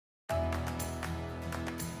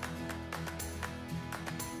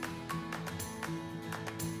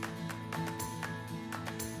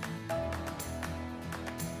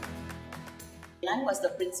I was the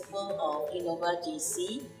principal of Innova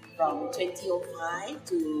JC from 2005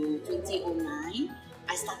 to 2009.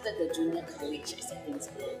 I started the junior college as a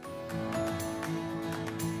principal.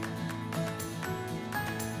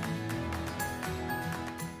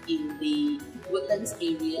 In the Woodlands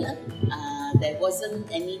area, there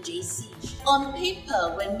wasn't any JC. On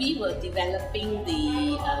paper, when we were developing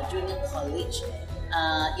the junior college,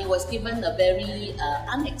 it was given a very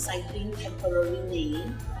unexciting temporary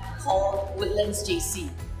name called Woodlands JC.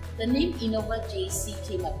 The name Innova JC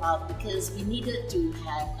came about because we needed to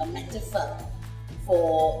have a metaphor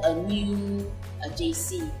for a new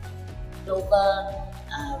JC. Innova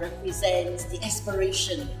represents the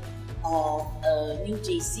aspiration of a new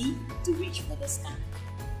JC to reach for the sky.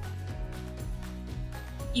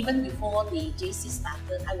 Even before the JC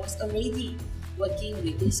started, I was already working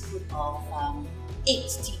with this group of 8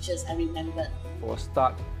 teachers, I remember. For a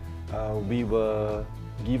start, we were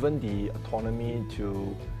given the autonomy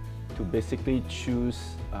to basically choose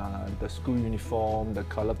the school uniform, the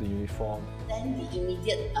color of the uniform. Then the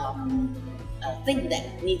immediate thing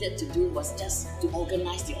that needed to do was just to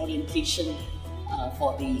organize the orientation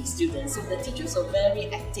for the students. So the teachers were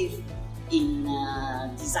very active in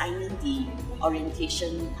designing the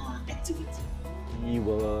orientation activity. We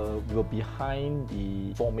were behind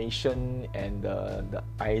the formation and the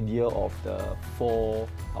idea of the 4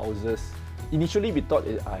 houses. Initially, we thought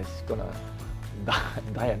it's gonna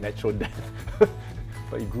die a natural death,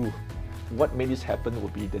 but it grew. What made this happen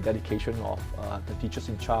would be the dedication of the teachers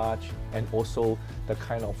in charge and also the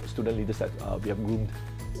kind of student leaders that we have groomed.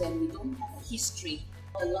 When we don't have a history,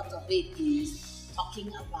 a lot of it is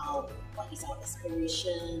talking about what is our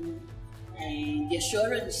aspiration and the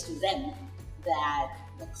assurance to them that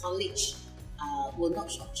the college will not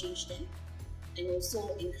shortchange them, and also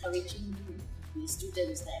encouraging the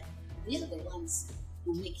students that they are the ones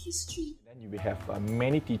who make history. Then we have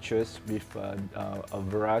many teachers with a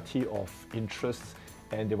variety of interests,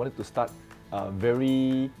 and they wanted to start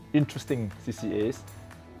very interesting CCAs.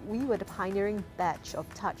 We were the pioneering batch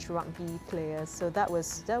of touch rugby players, so that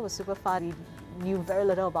was super fun. We knew very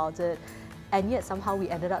little about it, and yet somehow we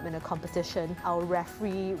ended up in a competition. Our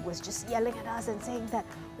referee was just yelling at us and saying that,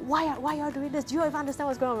 why are you doing this? Do you even understand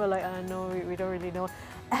what's going on? We're like, no, we don't really know.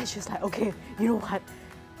 And she's like, okay, you know what?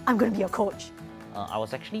 I'm going to be a coach. I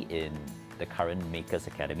was actually in the current Makers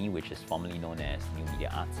Academy, which is formerly known as New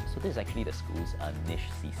Media Arts. So this is actually the school's niche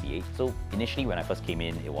CCA. So initially when I first came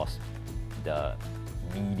in, it was the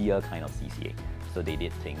media kind of CCA. So they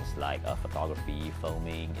did things like photography,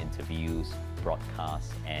 filming, interviews,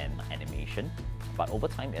 broadcast and animation. But over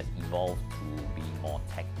time it has evolved to be more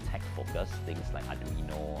tech focused, things like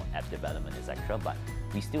Arduino, app development, etc. But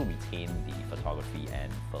we still retain the photography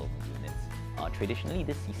and film units. Traditionally,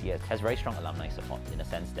 this CCA has very strong alumni support in the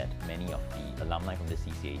sense that many of the alumni from this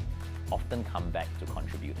CCA often come back to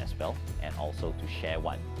contribute as well and also to share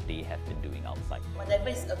what they have been doing outside. Whatever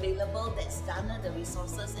is available, let's garner the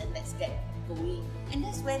resources and let's get going. And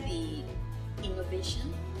that's where the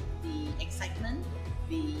innovation, the excitement,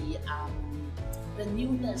 the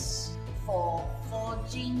newness for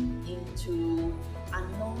forging into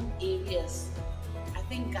unknown areas, I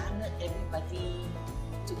think garnered everybody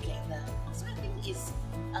together. So I think it's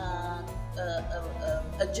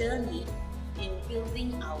a journey in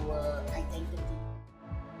building our identity.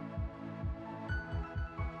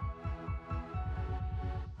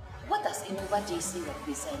 What does Innova JC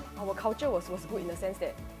represent? Our culture was good in the sense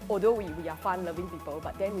that although we are fun-loving people,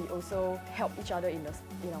 but then we also help each other in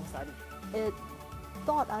our study. It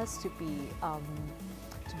taught us to be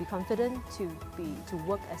confident, to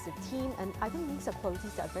work as a team, and I think these are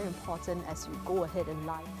qualities that are very important as you go ahead in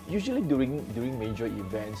life. Usually during major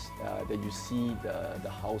events, that you see the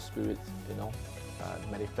house spirit,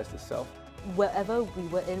 manifest itself. Wherever we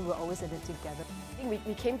were in, we're always in it together. I think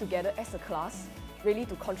we came together as a class, really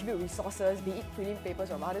to contribute resources, be it prelim papers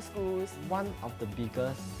from other schools. One of the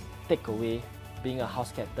biggest takeaway being a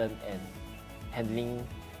house captain and handling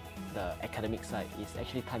the academic side is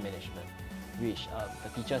actually time management, which the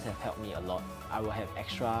teachers have helped me a lot. I will have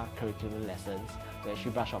extra curriculum lessons to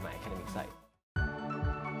actually brush on my academic side.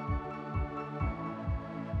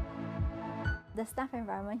 The staff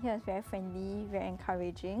environment here is very friendly, very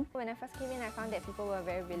encouraging. When I first came in, I found that people were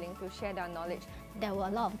very willing to share their knowledge. There were a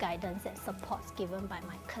lot of guidance and supports given by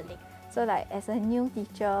my colleague. So like as a new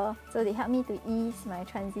teacher, so they helped me to ease my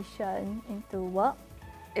transition into work.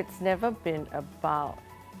 It's never been about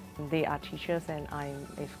they are teachers and I'm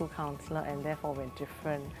a school counsellor and therefore we're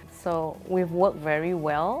different. So we've worked very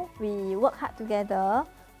well. We work hard together,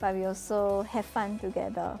 but we also have fun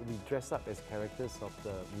together. We dress up as characters of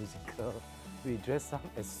the musical. We dress up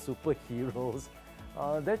as superheroes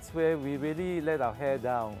That's where we really let our hair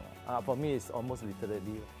down. For me, it's almost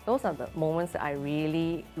literally. Those are the moments that I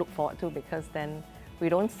really look forward to, because then we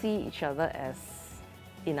don't see each other as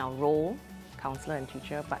in our role, counselor and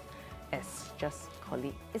teacher, but as just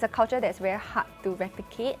colleagues. It's a culture that's very hard to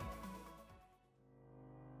replicate.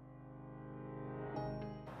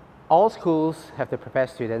 All schools have to prepare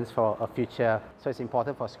students for a future, so it's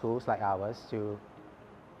important for schools like ours to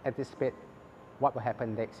anticipate what will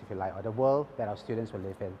happen next, if you like, or the world that our students will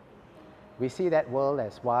live in. We see that world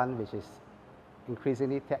as one which is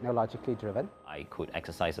increasingly technologically driven. I could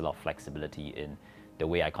exercise a lot of flexibility in the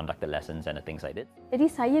way I conducted lessons and the things I did. Jadi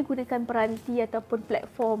saya gunakan peranti ataupun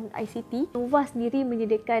platform ICT. Innova sendiri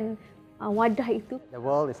menyediakan wadah itu. The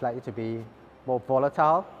world is likely to be more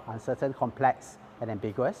volatile, uncertain, complex and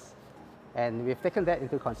ambiguous. And we've taken that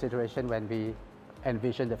into consideration when we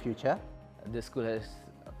envision the future. The school has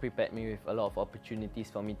prepared me with a lot of opportunities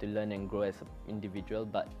for me to learn and grow as an individual,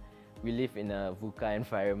 but we live in a VUCA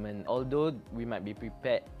environment. Although we might be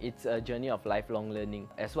prepared, it's a journey of lifelong learning.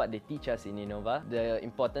 As what they teach us in Innova, the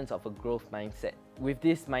importance of a growth mindset. With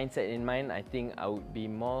this mindset in mind, I think I would be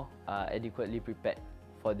more adequately prepared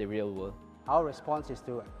for the real world. Our response is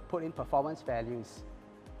to put in performance values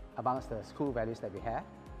amongst the school values that we have.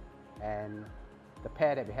 And the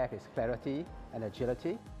pair that we have is clarity and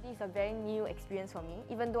agility. This is a very new experience for me,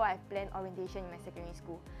 even though I've planned orientation in my secondary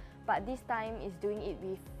school. But this time is doing it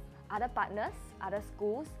with other partners, other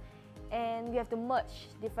schools, and we have to merge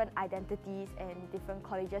different identities and different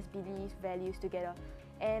colleges' beliefs, values together.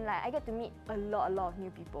 And like I get to meet a lot of new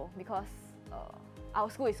people, because our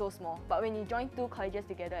school is so small. But when you join two colleges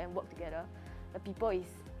together and work together, the people is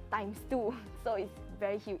 ×2, so it's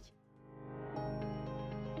very huge.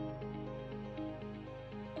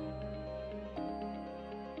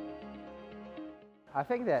 I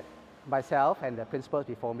think that myself and the principals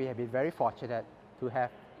before me have been very fortunate to have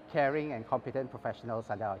caring and competent professionals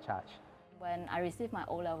under our charge. When I received my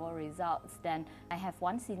O-level results, then I have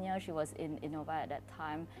one senior, she was in Innova at that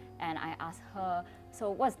time, and I asked her,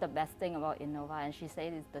 so what's the best thing about Innova? And she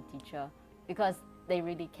said it's the teacher, because they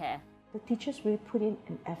really care. The teachers really put in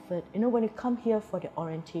an effort. You know, when you come here for the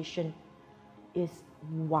orientation, it's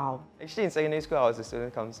wow. Actually, in secondary school, I was in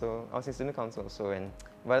student council also, and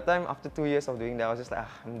by the time after 2 years of doing that, I was just like,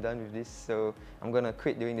 I'm done with this, so I'm gonna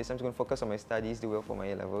quit doing this. I'm just gonna focus on my studies, do well for my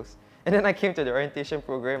A-levels. And then I came to the orientation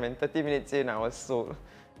program, and 30 minutes in, I was sold.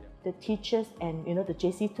 The teachers and the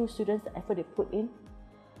JC2 students, the effort they put in,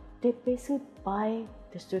 they basically buy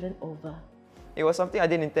the student over. It was something I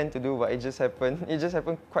didn't intend to do, but it just happened. It just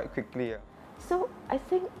happened quite quickly. So I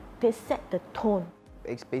think they set the tone.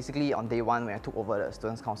 It's basically on day one when I took over the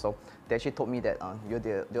Students' Council, they actually told me that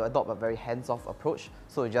they'll adopt a very hands-off approach,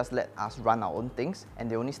 so just let us run our own things, and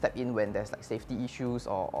they only step in when there's like safety issues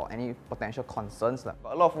or any potential concerns. But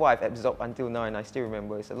a lot of what I've absorbed until now, and I still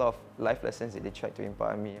remember, is a lot of life lessons that they tried to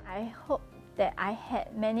impart on me. I hope that I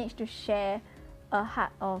had managed to share a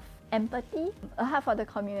heart of empathy, a heart for the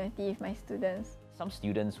community with my students. Some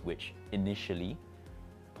students which initially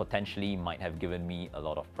potentially might have given me a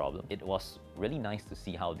lot of problems. It was really nice to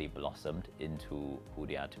see how they blossomed into who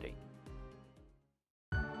they are today.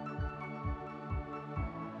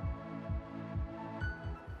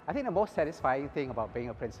 I think the most satisfying thing about being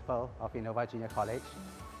a principal of Innova Junior College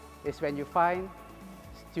is when you find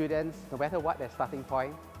students, no matter what their starting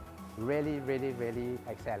point, really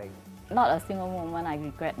excelling. Not a single moment I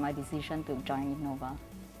regret my decision to join Innova.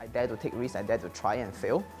 I dare to take risks, I dare to try and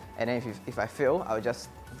fail. And then if I fail, I'll just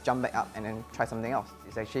jump back up and then try something else.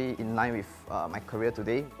 It's actually in line with my career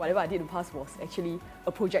today. Whatever I did in the past was actually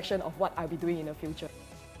a projection of what I'll be doing in the future.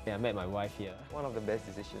 Yeah, I met my wife here. One of the best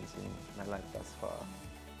decisions in my life thus far.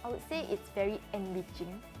 I would say it's very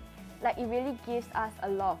enriching. Like, it really gives us a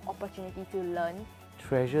lot of opportunity to learn.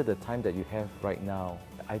 Treasure the time that you have right now.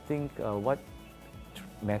 I think what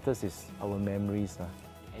matters is our memories.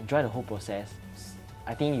 Enjoy the whole process.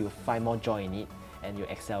 I think you'll find more joy in it and you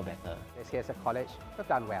excel better. This here as a college, we've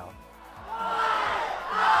done well.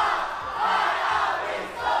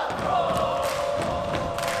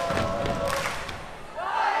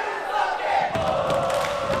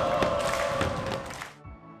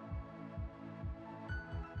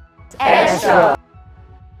 Extra!